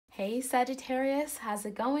Hey Sagittarius, how's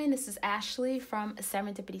it going? This is Ashley from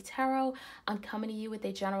Serendipity Tarot. I'm coming to you with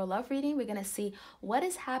a general love reading. We're going to see what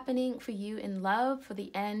is happening for you in love for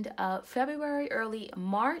the end of February, early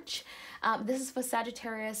March. This is for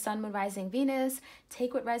Sagittarius, Sun, Moon, Rising, Venus.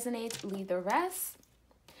 Take what resonates, leave the rest.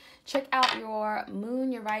 Check out your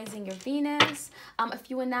moon, your rising, your Venus. A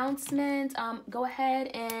few announcements. Go ahead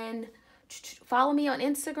and follow me on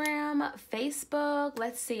Instagram, Facebook.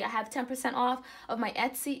 Let's see, I have 10% off of my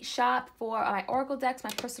Etsy shop for my oracle decks,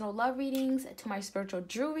 my personal love readings, to my spiritual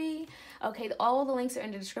jewelry. Okay, all the links are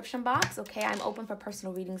in the description box. Okay, I'm open for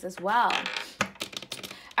personal readings as well.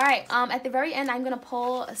 All right, at the very end, I'm going to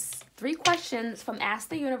pull 3 questions from Ask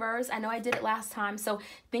the Universe. I know I did it last time, so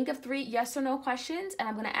think of 3 yes or no questions, and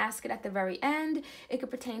I'm going to ask it at the very end. It could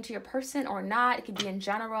pertain to your person or not. It could be in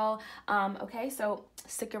general. Okay, so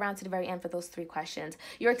stick around to the very end for those 3 questions.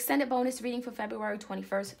 Your extended bonus reading for February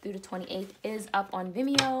 21st through the 28th is up on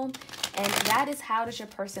Vimeo, and that is how does your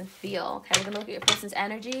person feel. Okay, we're going to look at your person's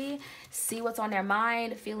energy, see what's on their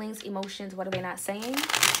mind, feelings, emotions, what are they not saying,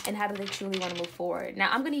 and how do they truly want to move forward. Now,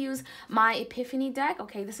 I'm going to use my Epiphany deck.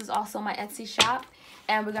 Okay, this is also my Etsy shop,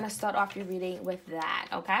 and we're going to start off your reading with that,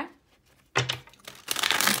 okay?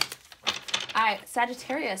 All right,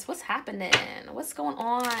 Sagittarius, what's happening? What's going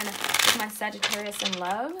on with my Sagittarius in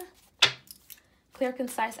love? Clear,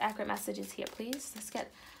 concise, accurate messages here, please. Let's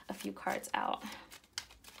get a few cards out.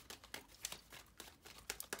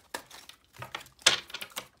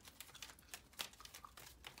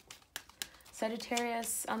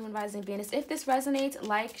 Sagittarius, Moon, Rising, Venus. If this resonates,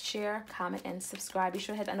 like, share, comment, and subscribe. Be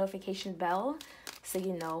sure to hit that notification bell so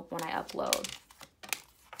you know when I upload.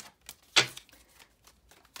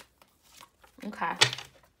 Okay.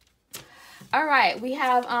 All right, we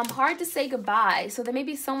have hard to say goodbye. So there may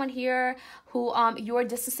be someone here who you're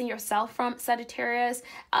distancing yourself from, Sagittarius.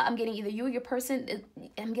 I'm getting either you or your person,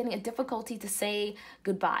 I'm getting a difficulty to say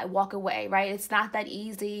goodbye, walk away, right? It's not that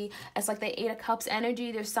easy. It's like the 8 of Cups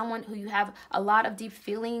energy. There's someone who you have a lot of deep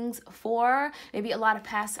feelings for, maybe a lot of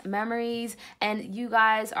past memories, and you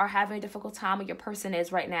guys are having a difficult time, or your person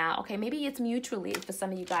is right now. Okay, maybe it's mutually for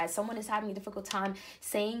some of you guys. Someone is having a difficult time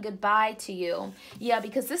saying goodbye to you. Yeah,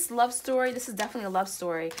 because this love story, this is definitely a love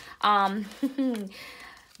story.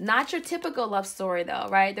 Not your typical love story though,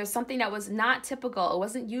 right? There's something that was not typical. It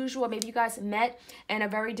wasn't usual. Maybe you guys met in a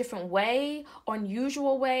very different way, or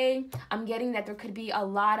unusual way. I'm getting that there could be a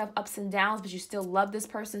lot of ups and downs, but you still love this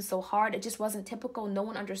person so hard. It just wasn't typical. No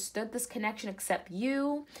one understood this connection except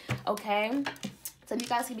you, okay? So you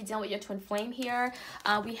guys can be dealing with your twin flame here.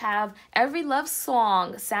 We have every love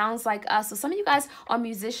song sounds like us. So some of you guys are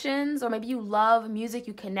musicians, or maybe you love music,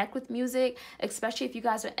 you connect with music, especially if you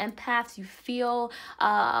guys are empaths. You feel,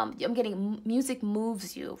 I'm getting music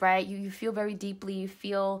moves you, right? You feel very deeply, you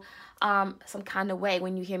feel some kind of way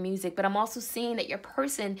when you hear music. But I'm also seeing that your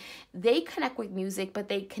person, they connect with music, but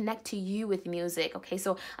they connect to you with music. Okay,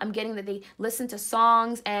 so I'm getting that they listen to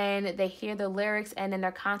songs and they hear the lyrics, and then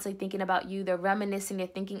they're constantly thinking about you. They're reminiscing, they're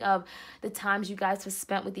thinking of the times you guys have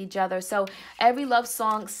spent with each other. So every love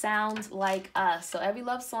song sounds like us. So every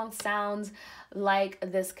love song sounds like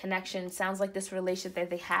this connection, sounds like this relationship that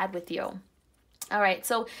they had with you. All right,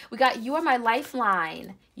 so we got you are my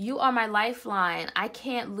lifeline. You are my lifeline. I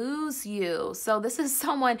can't lose you. So this is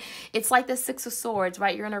someone, it's like the 6 of Swords,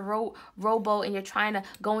 right? You're in a rowboat and you're trying to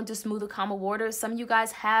go into smoother, calmer waters. Some of you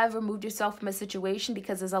guys have removed yourself from a situation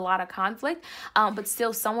because there's a lot of conflict, but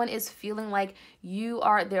still someone is feeling like you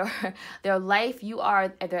are their life, you are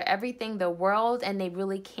their everything, their world, and they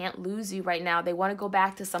really can't lose you right now. They want to go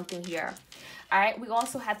back to something here. All right, we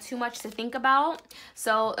also have too much to think about.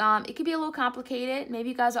 So it could be a little complicated. Maybe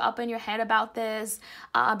you guys are up in your head about this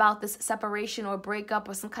separation or breakup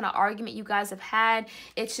or some kind of argument you guys have had.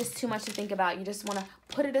 It's just too much to think about. You just want to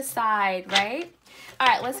put it aside, right? All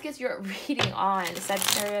right, let's get your reading on.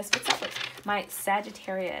 Sagittarius, what's up with my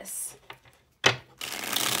Sagittarius?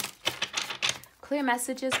 Clear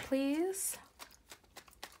messages, please.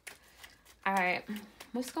 All right.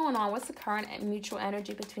 What's going on? What's the current mutual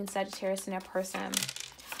energy between Sagittarius and their person?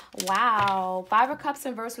 Wow. 5 of Cups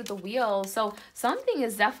in verse with the Wheel. So something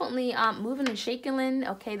is definitely moving and shaking.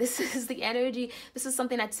 Okay, this is the energy. This is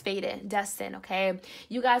something that's fated, destined, okay?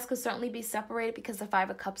 You guys could certainly be separated because the 5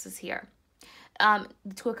 of Cups is here. The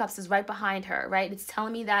 2 of Cups is right behind her, right? It's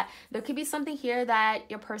telling me that there could be something here that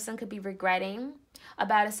your person could be regretting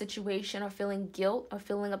about a situation, or feeling guilt, or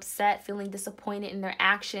feeling upset, feeling disappointed in their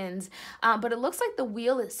actions. But it looks like the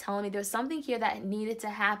Wheel is telling me there's something here that needed to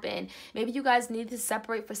happen. Maybe you guys needed to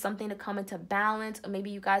separate for something to come into balance, or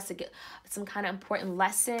maybe you guys to get some kind of important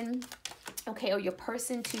lesson. okay, or your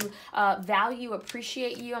person to value,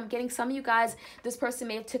 appreciate you. I'm getting some of you guys, this person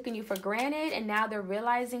may have taken you for granted, and now they're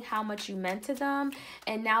realizing how much you meant to them,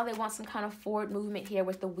 and now they want some kind of forward movement here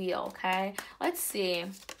with the wheel, okay? Let's see.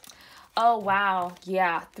 Oh, wow.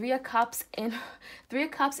 Yeah. Three of Cups and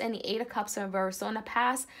the Eight of Cups in reverse. So in the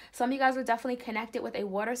past, some of you guys were definitely connected with a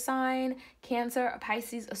water sign, Cancer, a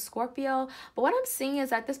Pisces, a Scorpio. But what I'm seeing is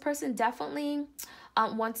that this person definitely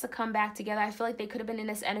wants to come back together. I feel like they could have been in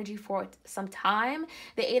this energy for some time.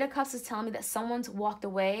 The Eight of Cups is telling me that someone's walked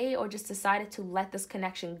away or just decided to let this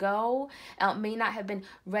connection go. May not have been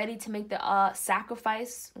ready to make the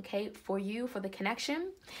sacrifice, okay, for you, for the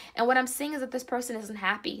connection. And what I'm seeing is that this person isn't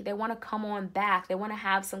happy. They want to come on back. They want to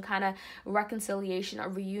have some kind of reconciliation or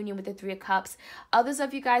reunion with the Three of Cups. Others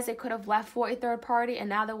of you guys, they could have left for a third party, and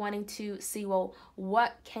now they're wanting to see, well,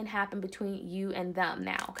 what can happen between you and them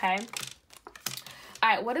now, okay? All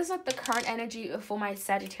right, what is like the current energy for my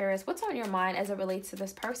Sagittarius? What's on your mind as it relates to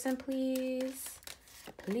this person, please?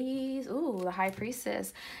 Please. Ooh, the High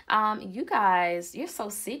Priestess. You guys, you're so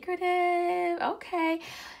secretive. Okay.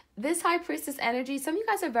 This High Priestess energy, some of you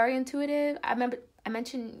guys are very intuitive. I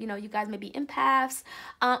mentioned, you know, you guys may be empaths.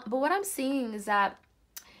 But what I'm seeing is that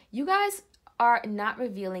you guys are not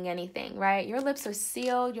revealing anything, right? Your lips are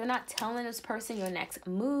sealed. You're not telling this person your next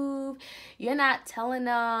move. You're not telling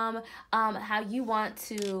them how you want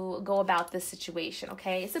to go about this situation,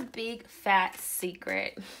 okay? It's a big, fat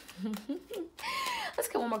secret. Let's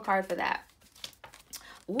get one more card for that.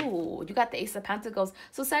 Ooh, you got the Ace of Pentacles.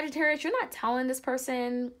 So Sagittarius, you're not telling this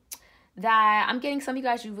person that, I'm getting some of you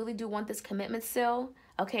guys, you really do want this commitment still,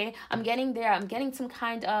 okay? I'm getting there. I'm getting some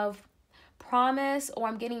kind of promise, or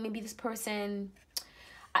I'm getting maybe this person,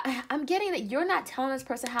 I'm getting that you're not telling this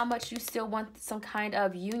person how much you still want some kind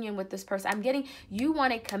of union with this person. I'm getting you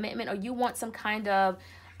want a commitment, or you want some kind of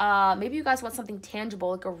maybe you guys want something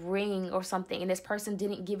tangible, like a ring or something, and this person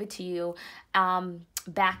didn't give it to you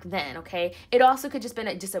back then, okay? It also could just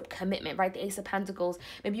been just a commitment, right? The Ace of Pentacles.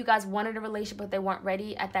 Maybe you guys wanted a relationship, but they weren't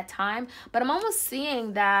ready at that time. But I'm almost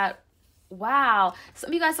seeing that, wow, some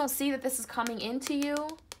of you guys don't see that this is coming into you.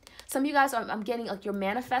 Some of you guys, I'm getting like you're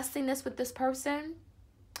manifesting this with this person.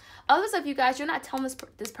 Others of you guys, you're not telling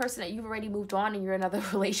this person that you've already moved on and you're in another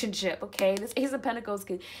relationship, okay? This Ace of Pentacles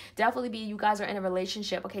could definitely be you guys are in a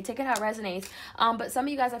relationship, okay? Take it how it resonates. But some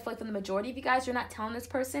of you guys, I feel like for the majority of you guys, you're not telling this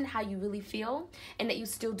person how you really feel and that you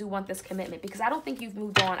still do want this commitment, because I don't think you've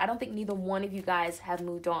moved on. I don't think neither one of you guys have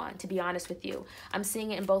moved on, to be honest with you. I'm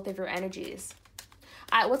seeing it in both of your energies.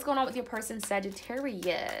 All right, what's going on with your person,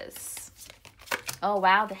 Sagittarius? Oh,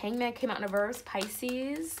 wow. The Hangman came out in reverse.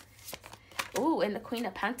 Pisces. Ooh, and the Queen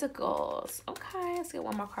of Pentacles. Okay, let's get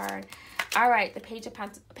one more card. All right, the Page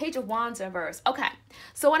of Wands in reverse. Okay,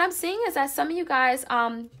 so what I'm seeing is that some of you guys,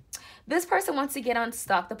 this person wants to get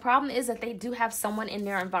unstuck. The problem is that they do have someone in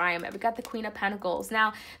their environment. We got the Queen of Pentacles.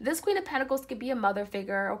 Now, this Queen of Pentacles could be a mother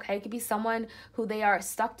figure, okay? It could be someone who they are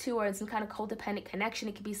stuck to or in some kind of codependent connection.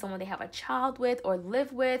 It could be someone they have a child with or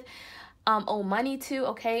live with. Owe money to,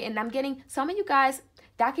 okay? And I'm getting some of you guys,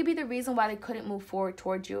 that could be the reason why they couldn't move forward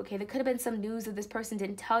towards you, okay? There could have been some news that this person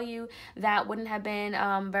didn't tell you that wouldn't have been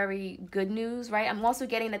very good news, right? I'm also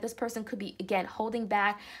getting that this person could be, again, holding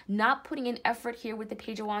back, not putting in effort here with the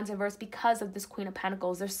Page of Wands in reverse because of this Queen of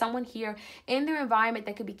Pentacles. There's someone here in their environment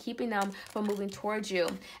that could be keeping them from moving towards you.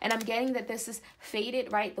 And I'm getting that this is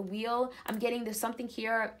fated, right? The wheel. I'm getting there's something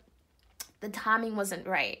here, the timing wasn't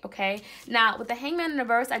right, okay? Now, with the Hangman in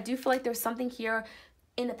reverse, I do feel like there's something here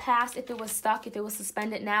in the past, if it was stuck, if it was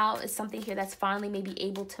suspended, now it's something here that's finally maybe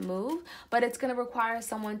able to move, but it's going to require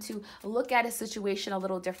someone to look at a situation a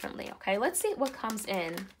little differently, okay? Let's see what comes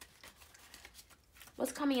in.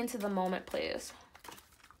 What's coming into the moment, please?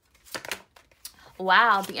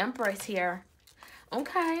 Wow, the Emperor is here.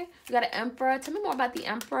 Okay, you got an Emperor. Tell me more about the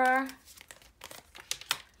Emperor.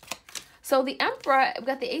 So the Emperor, we've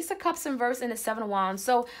got the Ace of Cups in reverse and the Seven of Wands.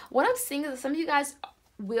 So what I'm seeing is that some of you guys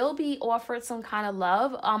will be offered some kind of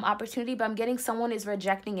love opportunity, but I'm getting someone is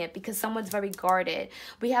rejecting it because someone's very guarded.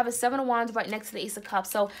 We have a Seven of Wands right next to the Ace of Cups.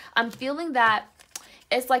 So I'm feeling that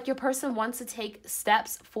it's like your person wants to take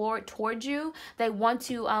steps forward towards you. They want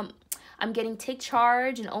to I'm getting take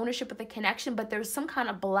charge and ownership of the connection, but there's some kind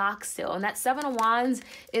of block still. And that Seven of Wands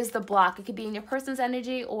is the block. It could be in your person's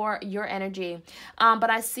energy or your energy.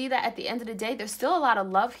 But I see that at the end of the day, there's still a lot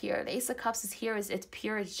of love here. The Ace of Cups is here. It's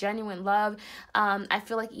pure. It's genuine love. I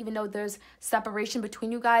feel like even though there's separation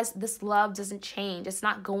between you guys, this love doesn't change. It's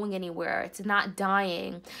not going anywhere. It's not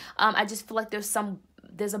dying. I just feel like there's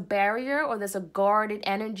a barrier or there's a guarded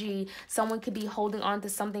energy. Someone could be holding on to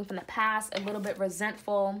something from the past, a little bit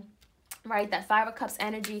resentful. right? That Five of Cups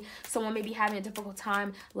energy. Someone may be having a difficult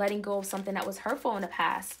time letting go of something that was hurtful in the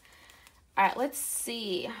past. All right, let's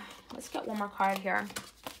see. Let's get one more card here.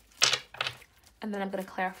 And then I'm going to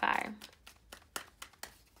clarify.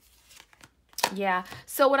 Yeah,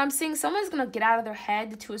 so what I'm seeing, someone's going to get out of their head.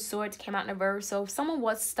 The Two of Swords came out in reverse. So if someone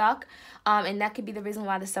was stuck, and that could be the reason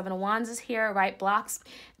why the Seven of Wands is here, right? Blocks.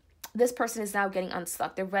 This person is now getting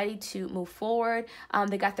unstuck. They're ready to move forward.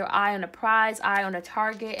 They got their eye on a prize, eye on a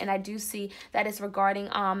target. And I do see that it's regarding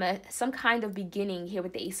some kind of beginning here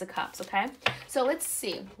with the Ace of Cups, okay? So let's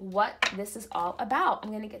see what this is all about.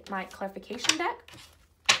 I'm going to get my clarification deck.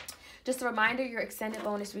 Just a reminder, your extended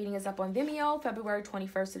bonus reading is up on Vimeo, February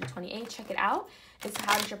 21st to the 28th. Check it out. It's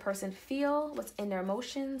how does your person feel? What's in their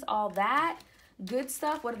emotions? All that good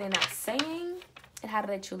stuff. What are they not saying? And how do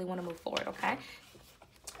they truly want to move forward, okay?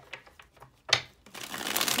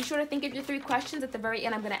 Be sure to think of your 3 questions. At the very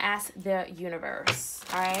end, I'm going to ask the universe,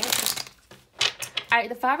 all right? All right,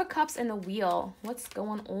 the Five of Cups and the Wheel. What's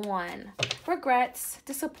going on? Regrets,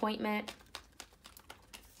 disappointment.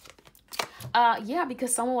 Yeah,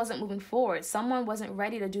 because someone wasn't moving forward. Someone wasn't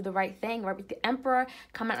ready to do the right thing, right? With the Emperor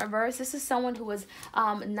coming in reverse, this is someone who was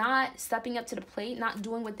not stepping up to the plate, not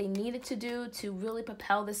doing what they needed to do to really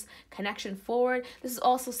propel this connection forward. This is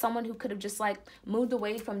also someone who could have just like moved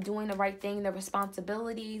away from doing the right thing, their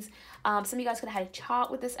responsibilities. Some of you guys could have had a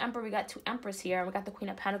child with this Emperor. We got 2 Empress here. We got the Queen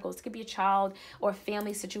of Pentacles. It could be a child or a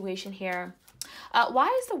family situation here. Why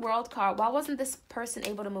is the World card? Why wasn't this person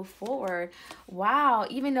able to move forward? Wow,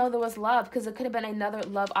 even though there was love, because it could have been another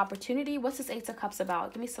love opportunity. What's this Ace of Cups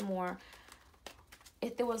about? Give me some more.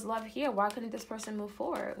 If there was love here, why couldn't this person move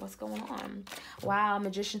forward? What's going on? Wow,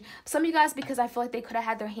 Magician. Some of you guys, because I feel like they could have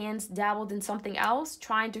had their hands dabbled in something else,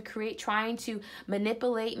 trying to create, trying to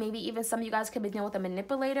manipulate. Maybe even some of you guys could be dealing with a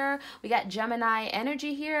manipulator. We got Gemini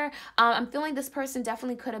energy here. I'm feeling this person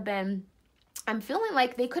definitely could have been... I'm feeling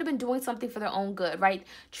like they could have been doing something for their own good, right?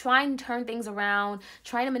 Trying to turn things around,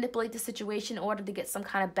 trying to manipulate the situation in order to get some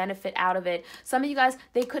kind of benefit out of it. Some of you guys,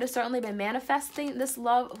 they could have certainly been manifesting this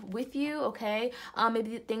love with you, okay?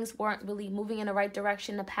 Maybe things weren't really moving in the right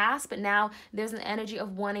direction in the past, but now there's an energy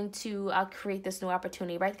of wanting to create this new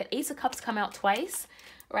opportunity, right? The Ace of Cups come out twice.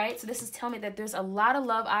 Right? So this is telling me that there's a lot of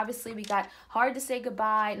love. Obviously, we got hard to say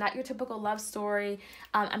goodbye, not your typical love story.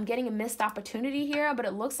 I'm getting a missed opportunity here, but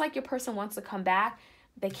it looks like your person wants to come back.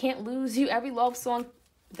 They can't lose you. Every love song,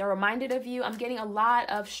 they're reminded of you. I'm getting a lot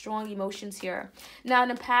of strong emotions here. Now, in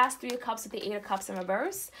the past, 3 of Cups with the 8 of Cups in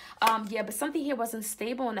reverse. Yeah, but something here wasn't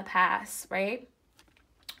stable in the past, right?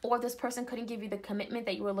 Or this person couldn't give you the commitment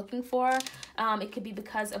that you were looking for. It could be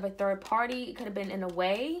because of a third party. It could have been in a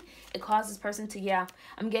way. It caused this person to, yeah,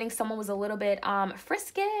 I'm getting someone was a little bit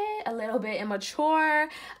frisky, a little bit immature,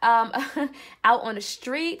 out on the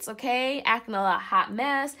streets, okay, acting a hot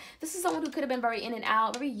mess. This is someone who could have been very in and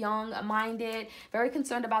out, very young-minded, very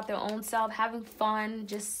concerned about their own self, having fun,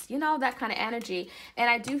 just, you know, that kind of energy. And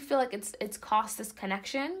I do feel like it's cost this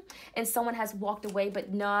connection, and someone has walked away,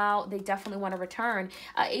 but now they definitely want to return.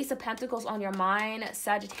 Ace of Pentacles on your mind,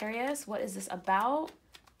 Sagittarius. What is this about?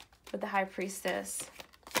 With the High Priestess.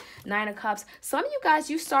 9 of Cups. Some of you guys,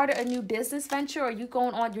 you started a new business venture, or you're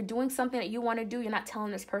doing something that you want to do. You're not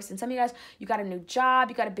telling this person. Some of you guys, you got a new job.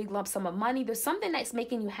 You got a big lump sum of money. There's something that's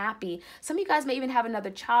making you happy. Some of you guys may even have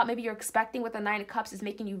another child. Maybe you're expecting with the 9 of Cups is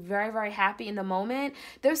making you very, very happy in the moment.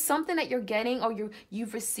 There's something that you're getting or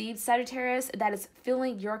you've received, Sagittarius, that is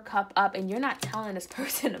filling your cup up, and you're not telling this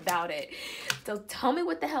person about it. So tell me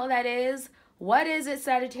what the hell that is. What is it,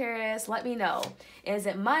 Sagittarius? Let me know. Is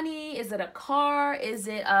it money? Is it a car? Is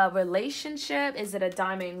it a relationship? Is it a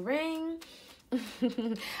diamond ring?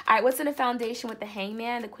 All right, what's in the foundation with the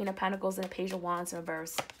Hangman, the Queen of Pentacles, and the Page of Wands in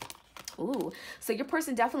reverse? Ooh, so your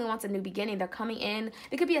person definitely wants a new beginning. They're coming in.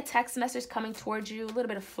 It could be a text message coming towards you, a little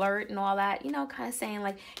bit of flirt and all that, you know, kind of saying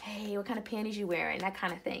like, hey, what kind of panties you wearing? That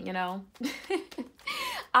kind of thing, you know.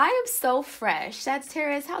 I am so fresh.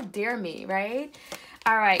 Sagittarius, how dare me, right?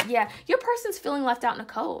 All right, yeah, your person's feeling left out in the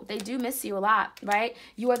cold. They do miss you a lot, right?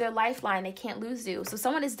 You are their lifeline. They can't lose you. So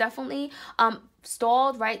someone is definitely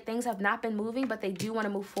stalled, right? Things have not been moving, but they do want to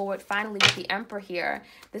move forward. Finally, with the Emperor here,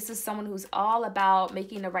 this is someone who's all about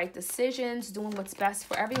making the right decisions, doing what's best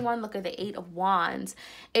for everyone. Look at the 8 of Wands.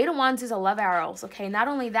 8 of Wands is a love arrows, okay? Not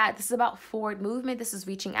only that, this is about forward movement. This is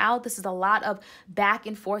reaching out. This is a lot of back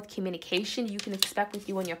and forth communication you can expect with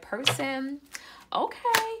you and your person.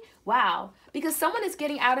 Okay, Wow. Because someone is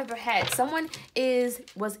getting out of their head. Someone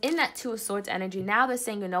was in that Two of Swords energy. Now they're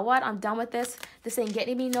saying, you know what? I'm done with this. This ain't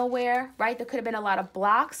getting me nowhere, right? There could have been a lot of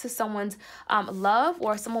blocks to someone's love,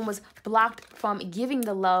 or someone was blocked from giving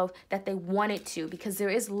the love that they wanted to, because there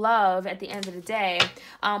is love at the end of the day,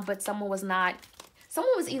 but someone was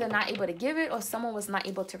either not able to give it, or someone was not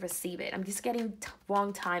able to receive it. I'm just getting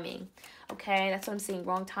wrong timing. Okay, that's what I'm seeing.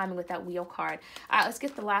 Wrong timing with that Wheel card. All right, let's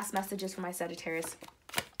get the last messages for my Sagittarius.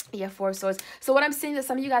 Yeah, Four of Swords. So what I'm seeing is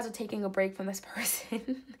some of you guys are taking a break from this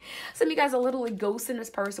person. Some of you guys are literally ghosting this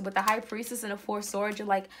person. With the High Priestess and the Four of Swords, you're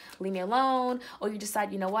like, leave me alone. Or you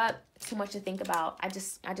decide, you know what? Too much to think about. I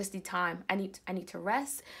just need time. I need to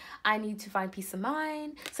rest. I need to find peace of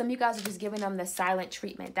mind. Some of you guys are just giving them the silent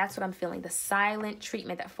treatment. That's what I'm feeling. The silent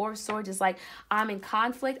treatment. That Four of Swords is like, I'm in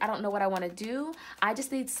conflict. I don't know what I want to do. I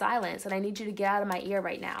just need silence, and I need you to get out of my ear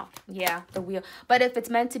right now. Yeah, the Wheel. But if it's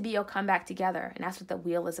meant to be, you'll come back together, and that's what the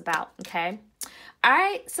Wheel is about. Okay. All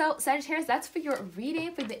right, so Sagittarius, that's for your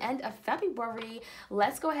reading for the end of February.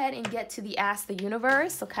 Let's go ahead and get to the Ask the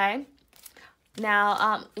Universe. Okay.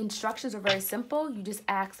 Now, instructions are very simple. You just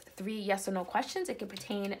ask 3 yes or no questions. It could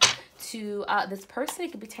pertain to this person.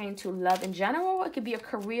 It could pertain to love in general. It could be a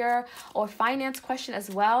career or finance question as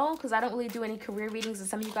well, because I don't really do any career readings, and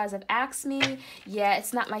some of you guys have asked me. Yeah,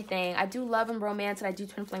 it's not my thing. I do love and romance, and I do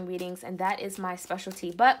twin flame readings, and that is my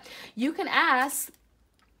specialty. But you can ask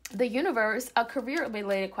the universe a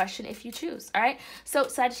career-related question if you choose. All right? So,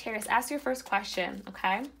 Sagittarius, ask your first question,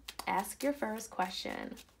 okay? Ask your first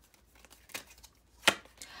question.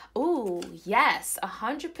 Ooh, yes,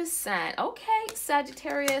 100%. Okay,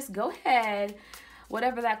 Sagittarius, go ahead.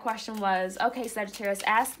 Whatever that question was. Okay, Sagittarius,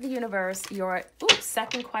 ask the universe your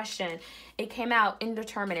second question. It came out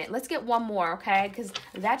indeterminate. Let's get one more, okay? Because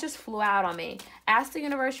that just flew out on me. Ask the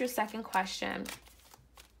universe your second question.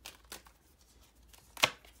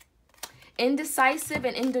 Indecisive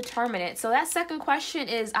and indeterminate. So that second question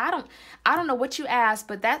is, I don't know what you asked,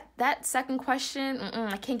 but that second question,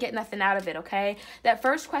 I can't get nothing out of it, okay? That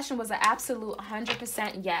first question was an absolute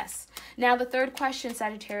 100% yes. Now the third question,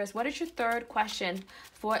 Sagittarius, what is your third question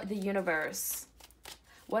for the universe?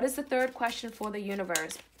 What is the third question for the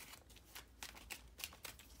universe?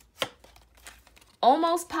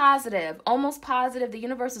 Almost positive. Almost positive. The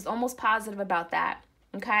universe is almost positive about that,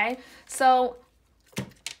 okay? So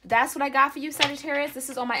that's what I got for you, Sagittarius. This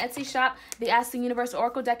is on my Etsy shop, the Ask the Universe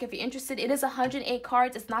Oracle deck. If you're interested, it is 108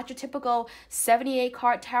 cards. It's not your typical 78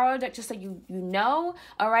 card tarot deck, just so you know.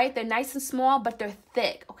 All right, they're nice and small, but they're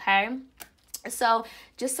thick. Okay, so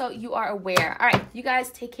just so you are aware. All right, you guys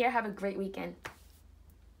take care. Have a great weekend.